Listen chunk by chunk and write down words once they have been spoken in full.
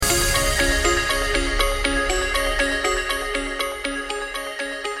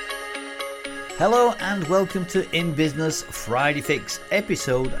Hello and welcome to In Business Friday Fix,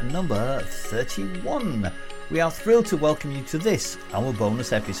 episode number 31. We are thrilled to welcome you to this, our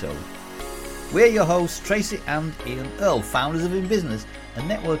bonus episode. We're your hosts, Tracy and Ian Earle, founders of In Business, a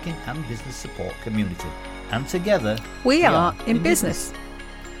networking and business support community. And together, we are In Business.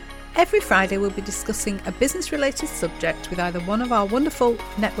 Every Friday we'll be discussing a business-related subject with either one of our wonderful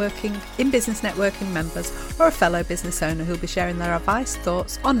networking, in-business networking members or a fellow business owner who'll be sharing their advice,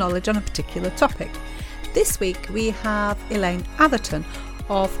 thoughts or knowledge on a particular topic. This week we have Elaine Atherton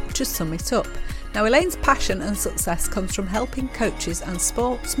of To Sum It Up. Now Elaine's passion and success comes from helping coaches and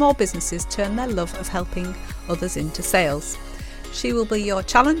small businesses turn their love of helping others into sales. She will be your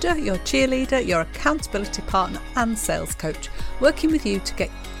challenger, your cheerleader, your accountability partner and sales coach, working with you to get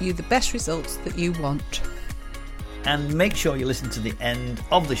you the best results that you want. And make sure you listen to the end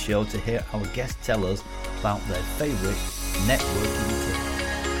of the show to hear our guests tell us about their favourite networking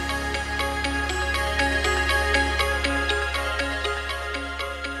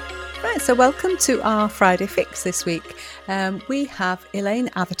tip. Right, so welcome to our Friday Fix this week. We have Elaine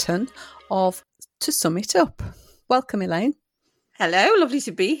Atherton of To Sum It Up. Welcome, Elaine. Hello, lovely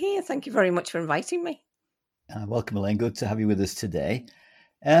to be here. Thank you very much for inviting me. Welcome, Elaine. Good to have you with us today.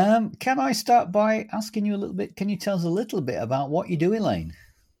 Can I start by asking you a little bit? Can you tell us a little bit about what you do, Elaine?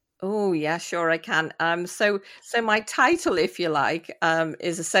 Oh, yeah, sure, I can. So my title, if you like,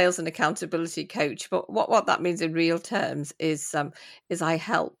 is a sales and accountability coach. But what that means in real terms is I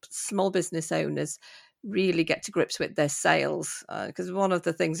help small business owners really get to grips with their sales, because one of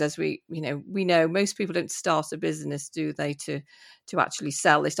the things, as we know most people don't start a business, do they, to actually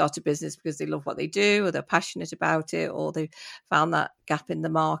sell. They start a business because they love what they do, or they're passionate about it, or they found that gap in the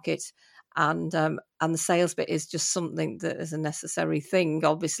market, and the sales bit is just something that is a necessary thing,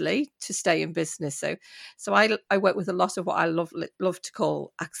 obviously, to stay in business. So I work with a lot of what I love to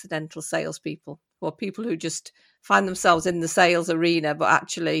call accidental salespeople, or people who just find themselves in the sales arena, but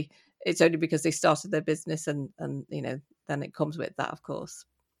actually it's only because they started their business, and then it comes with that, of course.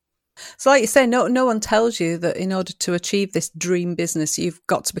 So like you say, no one tells you that in order to achieve this dream business, you've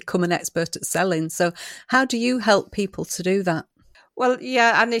got to become an expert at selling. So how do you help people to do that? Well,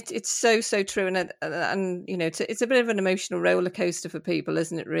 yeah, and it's so true, and it's a bit of an emotional roller coaster for people,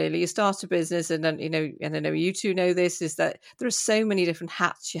 isn't it? Really, you start a business, and then and I know you two know this, is that there are so many different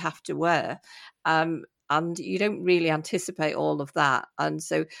hats you have to wear, and you don't really anticipate all of that, and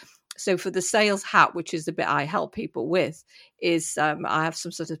so for the sales hat, which is the bit I help people with, is I have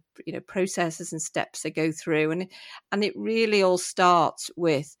some sort of processes and steps they go through, and it really all starts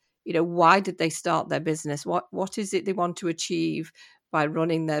with why did they start their business? What is it they want to achieve by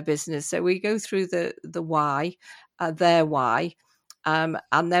running their business? So we go through the why, their why, and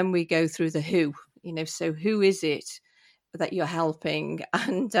then we go through the who. So who is it that you're helping?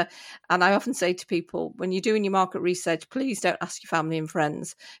 And I often say to people, when you're doing your market research, please don't ask your family and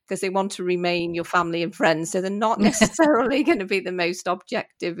friends, because they want to remain your family and friends, so they're not necessarily going to be the most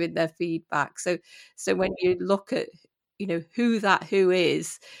objective in their feedback. So when you look at who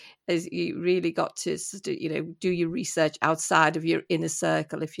is you really got to do your research outside of your inner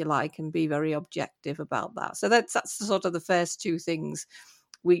circle, if you like, and be very objective about that. So that's sort of the first two things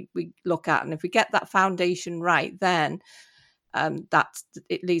we look at, and if we get that foundation right, then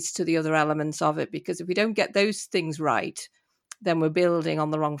it leads to the other elements of it, because if we don't get those things right, then we're building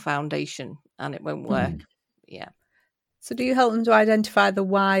on the wrong foundation and it won't work. Yeah. So do you help them to identify the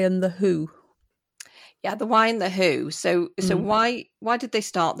why and the who? Yeah, the why and the who. So why did they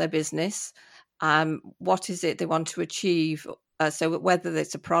start their business? What is it they want to achieve? So whether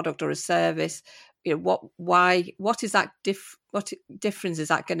it's a product or a service, what is that what difference is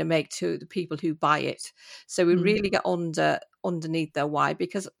that going to make to the people who buy it? So we really get underneath their why,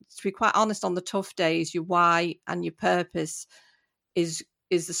 because to be quite honest, on the tough days, your why and your purpose is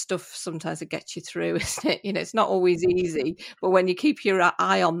the stuff sometimes that gets you through, isn't it? It's not always easy, but when you keep your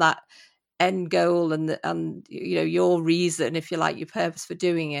eye on that end goal and your reason, if you like, your purpose for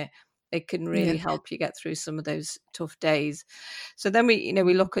doing it, it can really help you get through some of those tough days. So then we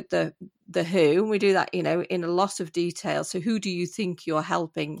look at the who, and we do that in a lot of detail. So who do you think you're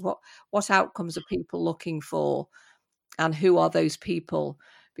helping? What outcomes are people looking for, and who are those people?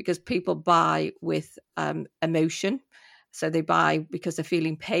 Because people buy with emotion. So they buy because they're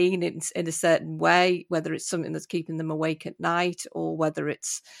feeling pain in a certain way, whether it's something that's keeping them awake at night, or whether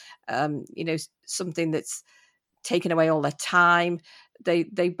it's something that's taken away all their time.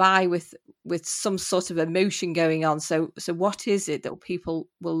 They buy with some sort of emotion going on. So what is it that people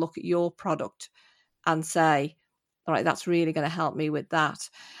will look at your product and say, all right, that's really going to help me with that?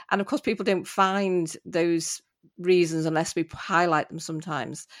 And of course, people don't find those reasons unless we highlight them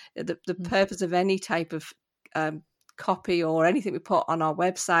sometimes. The purpose of any type of copy or anything we put on our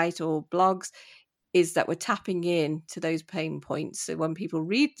website or blogs is that we're tapping in to those pain points. So when people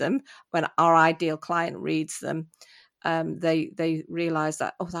read them, when our ideal client reads them, they realize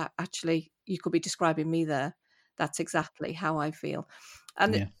that, oh, that actually, you could be describing me there. That's exactly how I feel.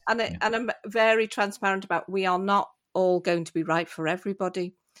 And I'm very transparent about, we are not all going to be right for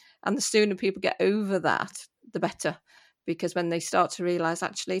everybody. And the sooner people get over that, the better. Because when they start to realize,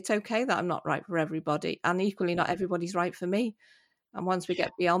 actually, it's okay that I'm not right for everybody, and equally not everybody's right for me. And once we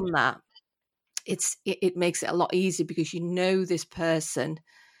get beyond that, it makes it a lot easier, because you know this person.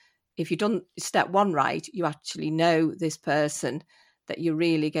 If you've done step one right, you actually know this person that you're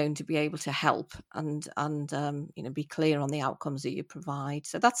really going to be able to help and be clear on the outcomes that you provide.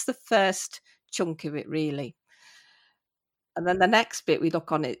 So that's the first chunk of it, really. And then the next bit we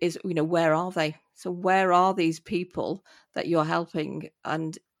look on it is, where are they? So where are these people that you're helping?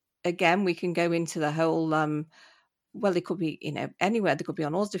 And again, we can go into the whole, well, they could be, anywhere. They could be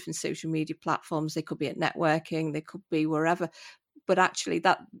on all different social media platforms. They could be at networking. They could be wherever. But actually,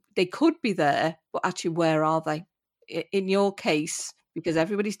 that they could be there. But actually, where are they? In your case, because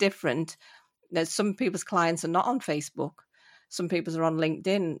everybody's different. Some people's clients are not on Facebook. Some people's are on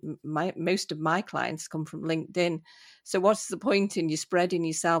LinkedIn. Most of my clients come from LinkedIn. So what's the point in you spreading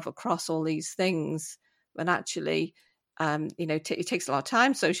yourself across all these things when actually, it takes a lot of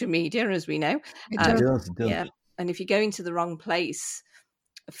time, social media, as we know. It does. Yeah. And if you go into the wrong place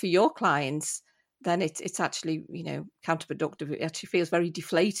for your clients, then it's actually, counterproductive. It actually feels very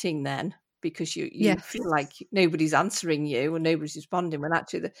deflating then, because you feel like nobody's answering you and nobody's responding, when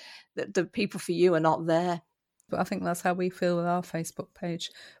actually the people for you are not there. But I think that's how we feel with our Facebook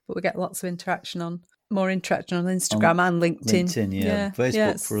page. But we get lots of more interaction on Instagram and LinkedIn.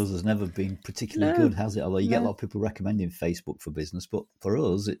 Facebook for us has never been particularly good, has it? Although you get a lot of people recommending Facebook for business, but for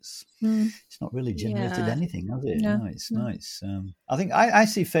us, it's not really generated anything, has it? No, it's nice. I think I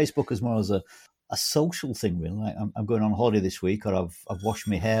see Facebook as more as a social thing, really. Like I'm going on holiday this week, or I've washed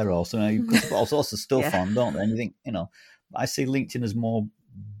my hair, or something. You put all sorts of stuff on, don't they? And you think, I see LinkedIn as more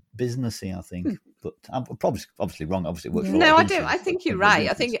businessy, I think. But I'm probably obviously wrong. Obviously, it works for no, I do. I think you're right.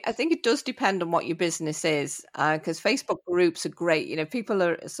 I think it does depend on what your business is, because Facebook groups are great. People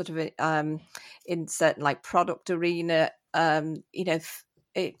are sort of in certain like product arena. I've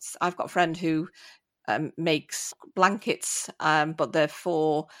got a friend who makes blankets, but they're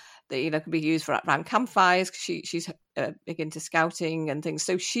for can be used for around campfires, because she's big into scouting and things.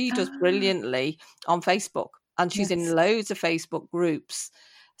 So she does brilliantly on Facebook, and she's in loads of Facebook groups.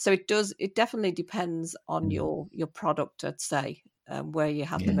 So it definitely depends on your product, I'd say, where you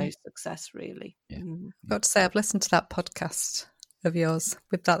have the most success, really. Yeah. I've got to say, I've listened to that podcast of yours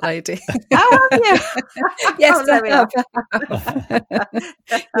with that lady. Oh, have you? Yes,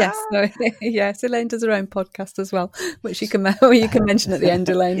 yes, Elaine does her own podcast as well, which you can mention at the end,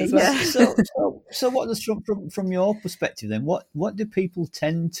 Elaine, as well. Yeah. So what does from your perspective then? What do people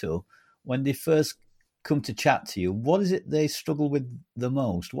tend to, when they first come to chat to you, what is it they struggle with the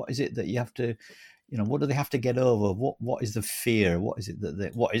most? What is it that you have to, what do they have to get over? What is the fear? What is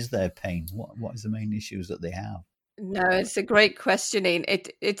it what is their pain? What is the main issues that they have? No, it's a great questioning.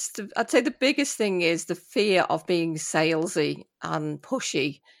 I'd say the biggest thing is the fear of being salesy and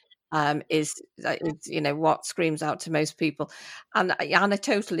pushy. Is what screams out to most people, and I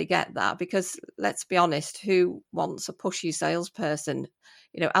totally get that, because let's be honest, who wants a pushy salesperson?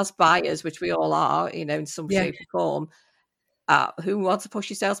 As buyers, which we all are, in some shape or form, who wants a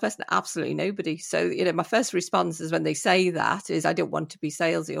pushy salesperson? Absolutely nobody. So, my first response is when they say that is, I don't want to be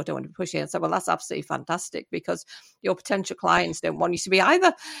salesy or don't want to be pushy. And so, well, that's absolutely fantastic, because your potential clients don't want you to be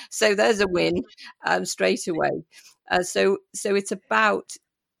either. So there's a win straight away. So it's about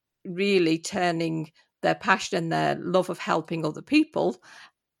really turning their passion and their love of helping other people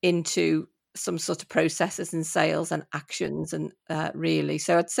into some sort of processes and sales and actions, and really.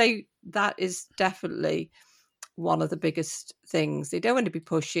 So I'd say that is definitely one of the biggest things. They don't want to be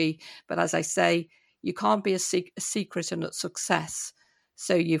pushy, but as I say, you can't be a secret and a success.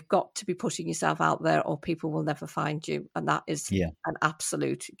 So you've got to be putting yourself out there, or people will never find you, and that is an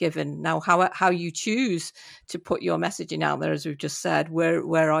absolute given. Now, how you choose to put your messaging out there, as we've just said,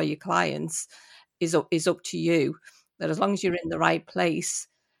 where are your clients, is up to you. That as long as you're in the right place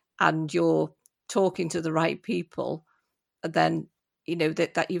and you're talking to the right people, then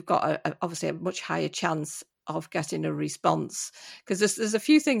that you've got obviously a much higher chance of getting a response. Because there's a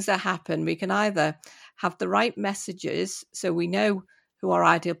few things that happen. We can either have the right messages, so we know who our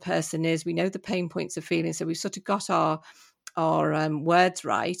ideal person is, we know the pain points of feeling, so we've sort of got our words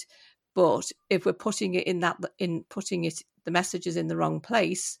right, But if we're putting it the messages in the wrong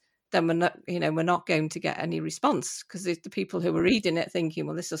place, then we're not going to get any response, because the people who are reading it thinking,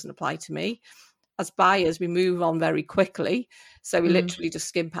 well, this doesn't apply to me. As buyers, we move on very quickly, so we literally just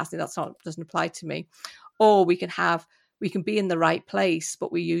skim past it. Doesn't apply to me. Or we can be in the right place,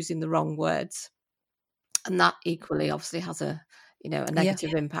 but we're using the wrong words, and that equally obviously has a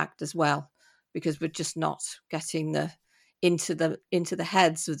negative impact as well, because we're just not getting into the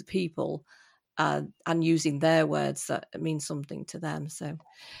heads of the people and using their words that mean something to them. So,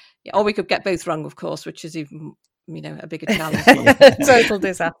 yeah. Or we could get both wrong, of course, which is even a bigger challenge. Total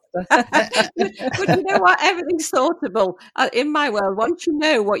disaster. But you know what? Everything's sortable. In my world, once you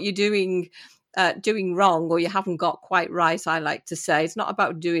know what you're doing wrong, or you haven't got quite right, I like to say, it's not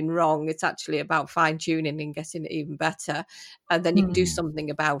about doing wrong. It's actually about fine tuning and getting it even better. And then you can do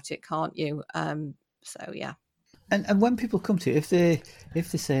something about it, can't you? So, yeah. And when people come to you, if they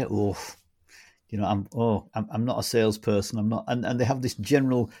say, I'm not a salesperson, I'm not, and they have this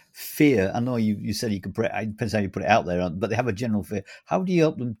general fear. I know you said you could put it depends how you put it out there, but they have a general fear. How do you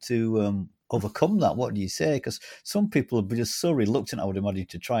help them to overcome that? What do you say? Because some people are just so reluctant, I would imagine,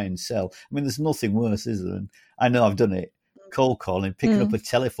 to try and sell. I mean, there's nothing worse, is there? And I know I've done it. Cold calling, picking up a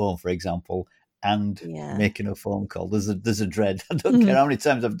telephone, for example, and making a phone call. There's a dread. I don't care how many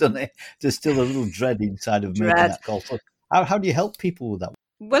times I've done it. There's still a little dread inside of making that call. So how do you help people with that?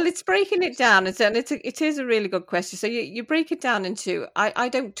 Well, it's breaking it down. It is a really good question. So you break it down into, I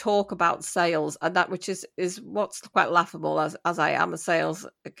don't talk about sales, and that which is what's quite laughable, as I am a sales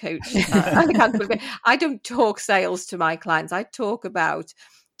coach. I don't talk sales to my clients. I talk about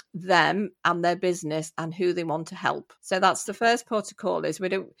them and their business and who they want to help. So that's the first protocol, is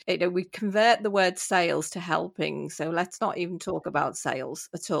we convert the word sales to helping. So let's not even talk about sales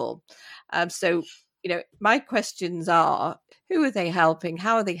at all. So my questions are, who are they helping?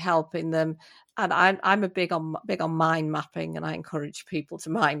 How are they helping them? And I'm a big on mind mapping, and I encourage people to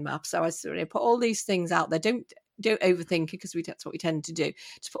mind map. So I sort of put all these things out there. Don't overthink it, because that's what we tend to do.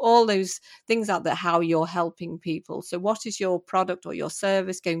 To put all those things out there, how you're helping people. So what is your product or your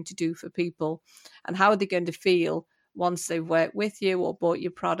service going to do for people, and how are they going to feel once they've worked with you or bought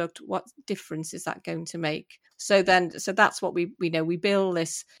your product? What difference is that going to make? So that's what we build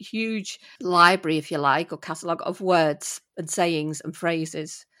this huge library, if you like, or catalogue of words and sayings and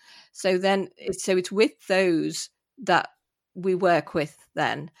phrases. So it's with those that we work with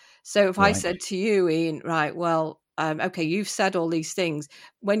then. So if I said to you, Ian, right, well, okay, you've said all these things.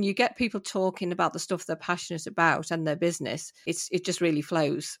 When you get people talking about the stuff they're passionate about and their business, it just really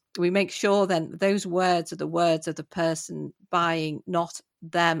flows. We make sure then those words are the words of the person buying, not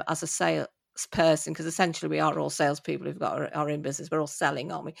them as a salesperson, because essentially we are all salespeople who've got our own business. We're all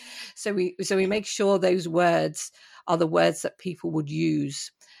selling, aren't we? So we make sure those words are the words that people would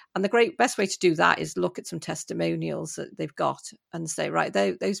use. And the best way to do that is look at some testimonials that they've got and say, right,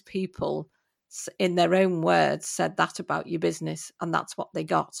 those people in their own words said that about your business, and that's what they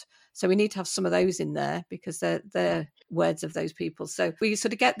got. So we need to have some of those in there, because they're words of those people. So we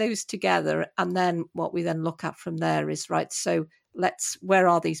sort of get those together, and then what we then look at from there is, right, so where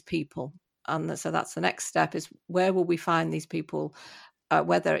are these people? And so that's the next step, is where will we find these people?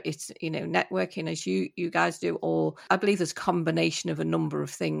 Whether it's networking as you guys do, or I believe there's a combination of a number of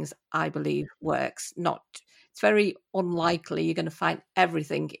things. I believe works. It's very unlikely you're going to find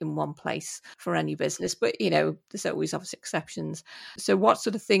everything in one place for any business, but there's always obviously exceptions. So what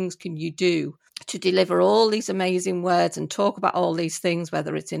sort of things can you do to deliver all these amazing words and talk about all these things,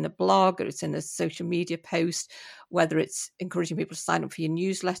 whether it's in a blog or it's in a social media post, whether it's encouraging people to sign up for your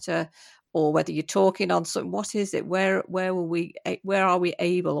newsletter, or whether you're talking on something? What is it? Where are we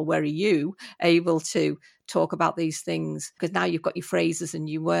able, or where are you able to talk about these things? Because now you've got your phrases and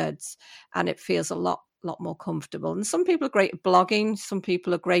your words, and it feels a lot more comfortable. And some people are great at blogging. Some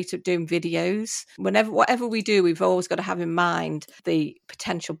people are great at doing videos. Whatever we do, we've always got to have in mind the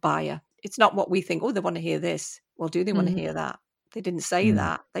potential buyer. It's not what we think, oh, they want to hear this. Well, do they want to hear that? They didn't say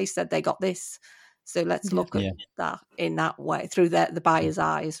that. They said they got this. So let's look at that in that way, through the buyer's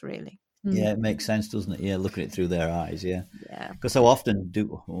eyes, really. Yeah, it makes sense, doesn't it? Yeah, looking at it through their eyes, yeah. Because so often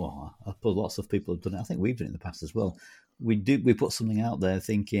I suppose lots of people have done it. I think we've done it in the past as well. We put something out there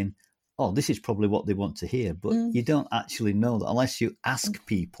thinking, oh, this is probably what they want to hear. But you don't actually know that unless you ask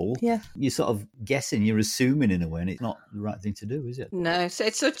people. You're sort of guessing, you're assuming in a way, and it's not the right thing to do, is it? No, so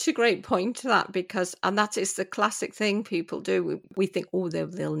it's such a great point to that, because, and that is the classic thing people do. We think, oh,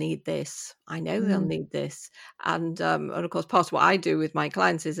 they'll need this. I know they'll need this. And of course, part of what I do with my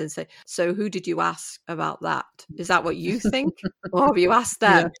clients is and say, so who did you ask about that? Is that what you think? Or have you asked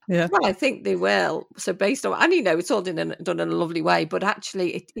them? Yeah. Well, I think they will. So based on, and it's all done in a lovely way, but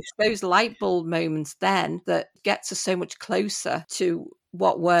actually it's those light bulb moments then that gets us so much closer to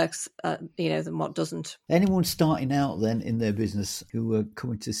what works, than what doesn't. Anyone starting out then in their business who are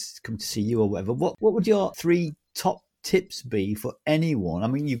come to see you or whatever, what would your 3 top tips be for anyone? I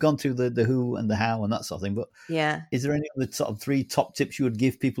mean, you've gone through the who and the how and that sort of thing, but is there any other sort of 3 top tips you would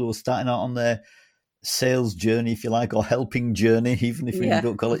give people who are starting out on their sales journey, if you like, or helping journey, even if you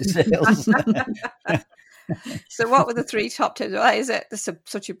don't call it sales? So what were the 3 top tips? Well, that's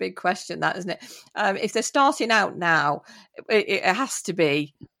such a big question, that, isn't it? If they're starting out now, it has to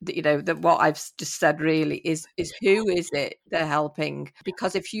be, that what I've just said really is who is it they're helping?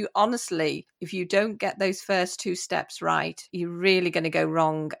 Because if you don't get those first 2 steps right, you're really going to go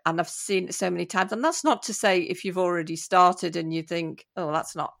wrong. And I've seen it so many times. And that's not to say if you've already started and you think, oh, I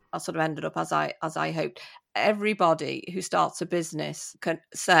sort of ended up as I hoped. Everybody who starts a business can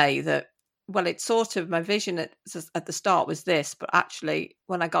say that, well, it's sort of my vision at the start was this, but actually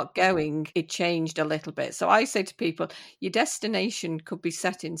when I got going, it changed a little bit. So I say to people, your destination could be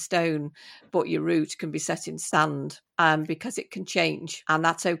set in stone, but your route can be set in sand, because it can change. And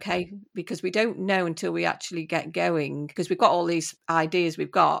that's okay, because we don't know until we actually get going, because we've got all these ideas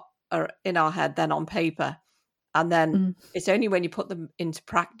we've got are in our head, then on paper. And then it's only when you put them into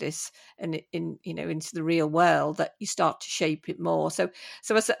practice and into the real world that you start to shape it more. So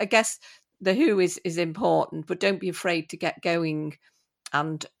I guess the who is important, but don't be afraid to get going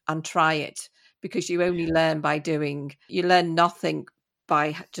and try it, because you only learn by doing. You learn nothing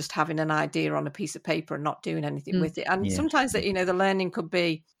by just having an idea on a piece of paper and not doing anything with it. And sometimes that, the learning could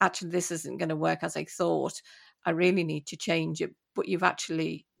be, actually, this isn't going to work as I thought. I really need to change it. But you've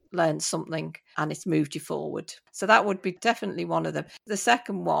actually learned something and it's moved you forward. So that would be definitely one of them. The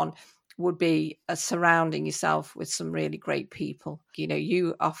second one would be surrounding yourself with some really great people.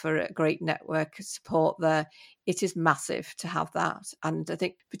 You offer a great network of support there. It is massive to have that. And I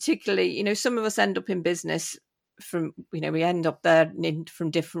think particularly, some of us end up in business from, we end up there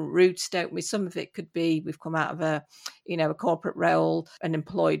from different routes, don't we? Some of it could be we've come out of a corporate role, an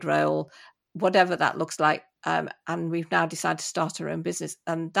employed role, whatever that looks like. And we've now decided to start our own business.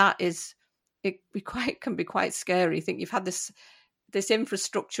 And that can be quite scary. You think you've had this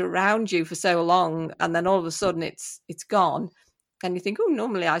infrastructure around you for so long, and then all of a sudden it's gone, and you think, oh,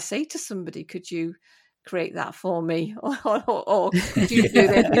 normally I say to somebody, could you create that for me, or could you do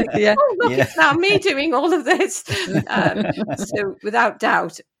this? Oh, look, it's now me doing all of this. So without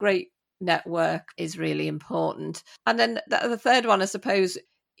doubt, great network is really important. And then the third one, I suppose,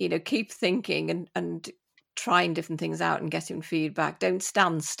 keep thinking and trying different things out and getting feedback. Don't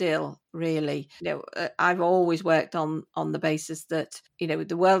stand still, really. I've always worked on the basis that,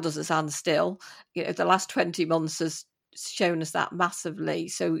 the world doesn't stand still. The last 20 months has shown us that massively.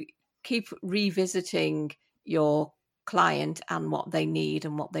 So keep revisiting your client and what they need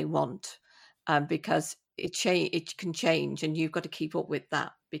and what they want, because it can change, and you've got to keep up with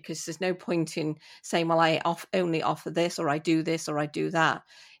that, because there's no point in saying, well, I only offer this, or I do this, or I do that,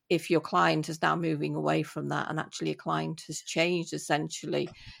 if your client is now moving away from that, and actually a client has changed essentially.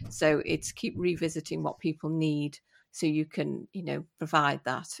 So it's keep revisiting what people need so you can, provide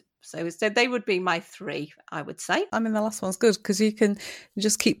that. So they would be my 3, I would say. I mean, the last one's good because you can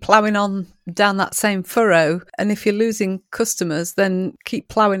just keep ploughing on down that same furrow. And if you're losing customers, then keep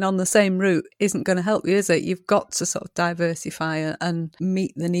ploughing on the same route isn't going to help you, is it? You've got to sort of diversify and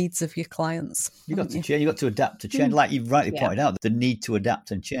meet the needs of your clients. You've got to change. You've got to adapt to change. Like you've rightly pointed out, the need to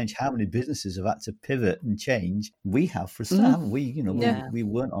adapt and change. How many businesses have had to pivot and change? We have for some. We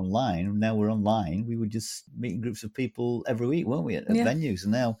weren't online. Now we're online. We were just meeting groups of people every week, weren't we, at venues?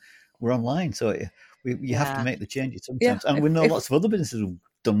 And now we're online, so you have to make the changes sometimes. And we know lots of other businesses have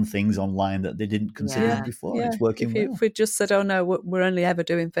done things online that they didn't consider before. And it's working well. If we just said, oh no, we're only ever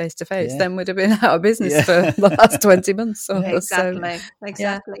doing face-to-face, then we'd have been out of business for the last 20 months.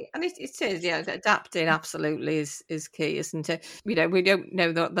 Exactly. And it is, adapting absolutely is key, isn't it? We don't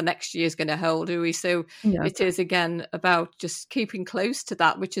know what the next year is going to hold, do we? So it is, again, about just keeping close to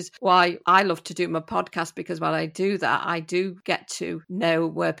that, which is why I love to do my podcast, because while I do that, I do get to know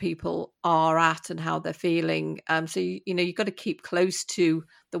where people are at and how they're feeling. So, you've got to keep close to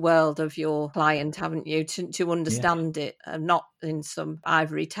the world of your client, haven't you, to understand it, and not in some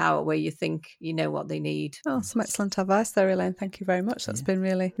ivory tower where you think you know what they need. Oh, some excellent advice there, Elaine. Thank you very much. That's been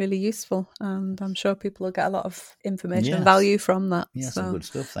really, really useful. And I'm sure people will get a lot of information and value from that. Yeah, so some good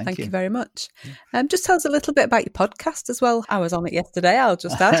stuff. Thank you. You very much. Just tell us a little bit about your podcast as well. I was on it yesterday, I'll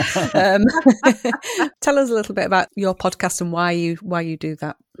just add. Tell us a little bit about your podcast and why you do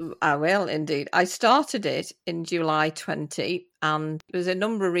that. I will indeed. I started it in July 20, and there's a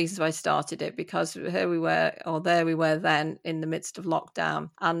number of reasons why I started it, because there we were then in the midst of lockdown,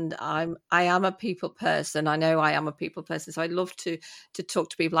 and I am a people person. I know I am a people person, so I love to talk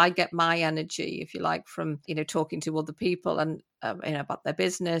to people. I get my energy, if you like, from talking to other people and about their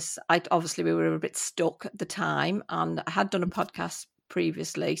business. We were a bit stuck at the time, and I had done a podcast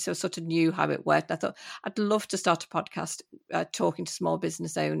previously, so I sort of knew how it worked. I thought I'd love to start a podcast talking to small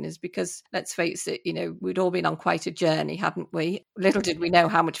business owners, because let's face it, we'd all been on quite a journey, hadn't we? Little did we know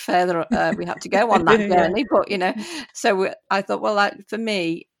how much further we had to go on that journey. But so I thought, well, for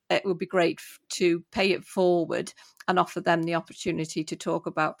me, it would be great to pay it forward and offer them the opportunity to talk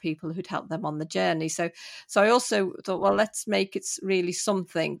about people who'd helped them on the journey. So I also thought, well, let's make it really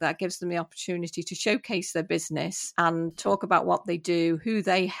something that gives them the opportunity to showcase their business and talk about what they do, who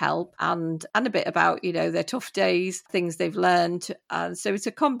they help, and a bit about, their tough days, things they've learned. And so it's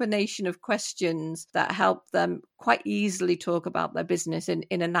a combination of questions that help them quite easily talk about their business in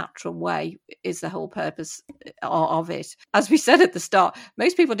a natural way, is the whole purpose of it. As we said at the start,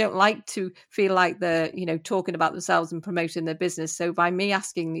 most people don't like to feel like they're, talking about themselves and promoting their business. So by me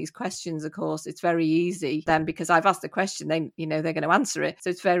asking these questions, of course, it's very easy then, because I've asked the question, they're going to answer it. So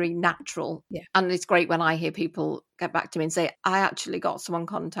it's very natural. Yeah. And it's great when I hear people get back to me and say, I actually got someone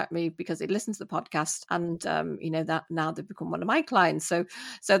contact me because they listened to the podcast, and that now they've become one of my clients. So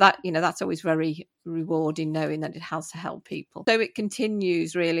that that's always very rewarding, knowing that it has to help people. So it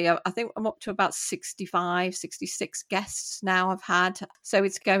continues really. I think I'm up to about 65, 66 guests now I've had. So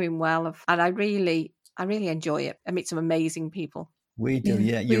it's going well, and I really enjoy it. I meet some amazing people. We do,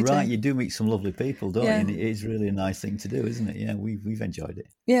 yeah. You're right. You do meet some lovely people, don't you? And it is really a nice thing to do, isn't it? Yeah, we've enjoyed it.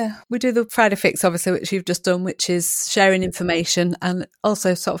 Yeah, we do the Friday Fix, obviously, which you've just done, which is sharing information and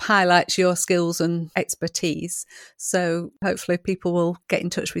also sort of highlights your skills and expertise. So hopefully people will get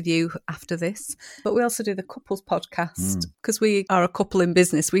in touch with you after this. But we also do the Couples podcast, because we are a couple in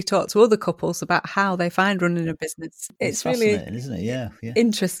business. We talk to other couples about how they find running a business. It's really fascinating, isn't it? Yeah.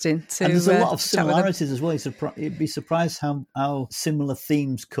 Interesting to. And there's a lot of similarities as well. You'd be surprised how similar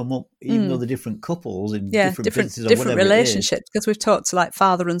themes come up, even though they're different couples in different businesses or different relationships, because we've talked to like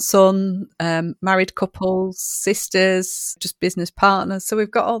father and son, married couples, sisters, just business partners. So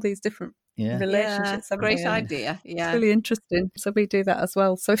we've got all these different relationships. Yeah, great idea. Yeah, it's really interesting. So we do that as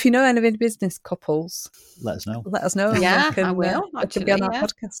well. So if you know any business couples, let us know. Yeah, I will. Actually, be on our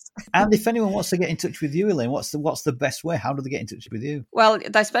podcast. And if anyone wants to get in touch with you, Elaine, what's the best way? How do they get in touch with you? Well,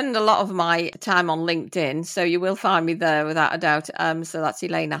 I spend a lot of my time on LinkedIn, so you will find me there without a doubt. So that's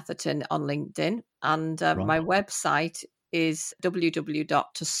Elaine Atherton on LinkedIn, and my website is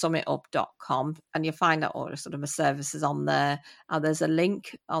www.tosummitup.com, and you'll find out all sort of my services on there. And there's a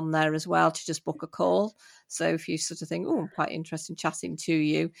link on there as well to just book a call. So if you sort of think, oh, I'm quite interested in chatting to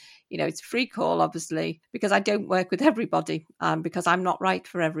you, it's a free call, obviously, because I don't work with everybody, because I'm not right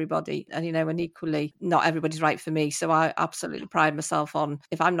for everybody. And, and equally, not everybody's right for me. So I absolutely pride myself on,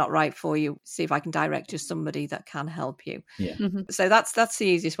 if I'm not right for you, see if I can direct you to somebody that can help you. Yeah. Mm-hmm. So that's the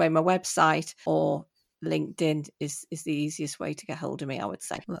easiest way. My website or LinkedIn is the easiest way to get hold of me, I would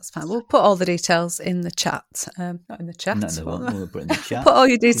say. Well, that's fine. We'll put all the details in the chat. Not in the chat. No, we'll put in the chat. Put all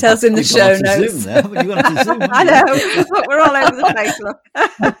your details in the show notes. Zoom there. You've gone to Zoom, I know. Look, we're all over the place. Look.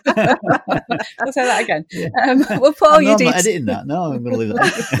 I'll say that again. We'll put all your details. I'm not editing that. No, I'm going to leave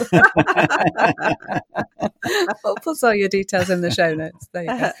that. We'll put all your details in the show notes. There you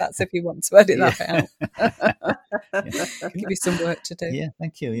go. That's if you want to edit that bit out. Give you some work to do. Yeah,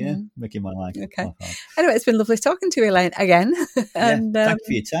 thank you. Yeah, making my life. Okay. Anyway, it's been lovely talking to you, Elaine, again. And thank you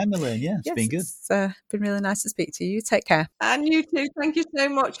for your time, Elaine. Yeah, it's been good. It's been really nice to speak to you. You take care. And you too. Thank you so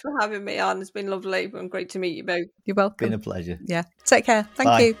much for having me on. It's been lovely and great to meet you both. You're welcome. Been a pleasure. Yeah. Take care.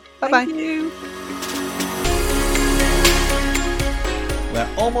 Thank you. Bye-bye. Thank you.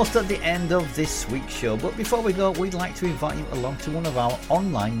 We're almost at the end of this week's show, but before we go, we'd like to invite you along to one of our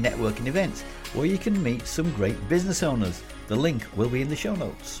online networking events where you can meet some great business owners. The link will be in the show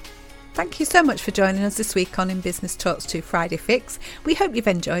notes. Thank you so much for joining us this week on In Business Talks 2 Friday Fix. We hope you've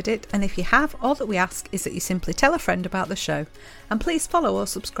enjoyed it, and if you have, all that we ask is that you simply tell a friend about the show. And please follow or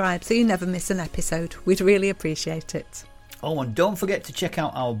subscribe so you never miss an episode. We'd really appreciate it. Oh, and don't forget to check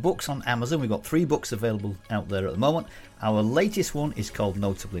out our books on Amazon. We've got 3 books available out there at the moment. Our latest one is called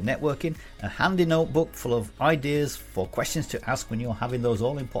Notably Networking, a handy notebook full of ideas for questions to ask when you're having those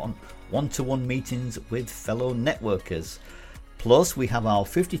all-important one-to-one meetings with fellow networkers. Plus, we have our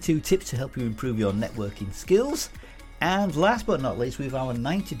 52 tips to help you improve your networking skills. And last but not least, we have our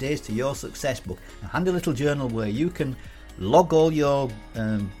 90 Days to Your Success book, a handy little journal where you can log all your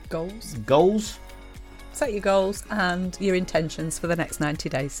goals. Set your goals and your intentions for the next 90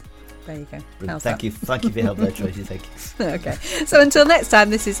 days. There you go. Thank you for your help there, Tracy. Thank you. Okay. So until next time,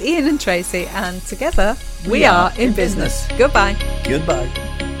 this is Ian and Tracy, and together we are in business. Goodbye. Goodbye.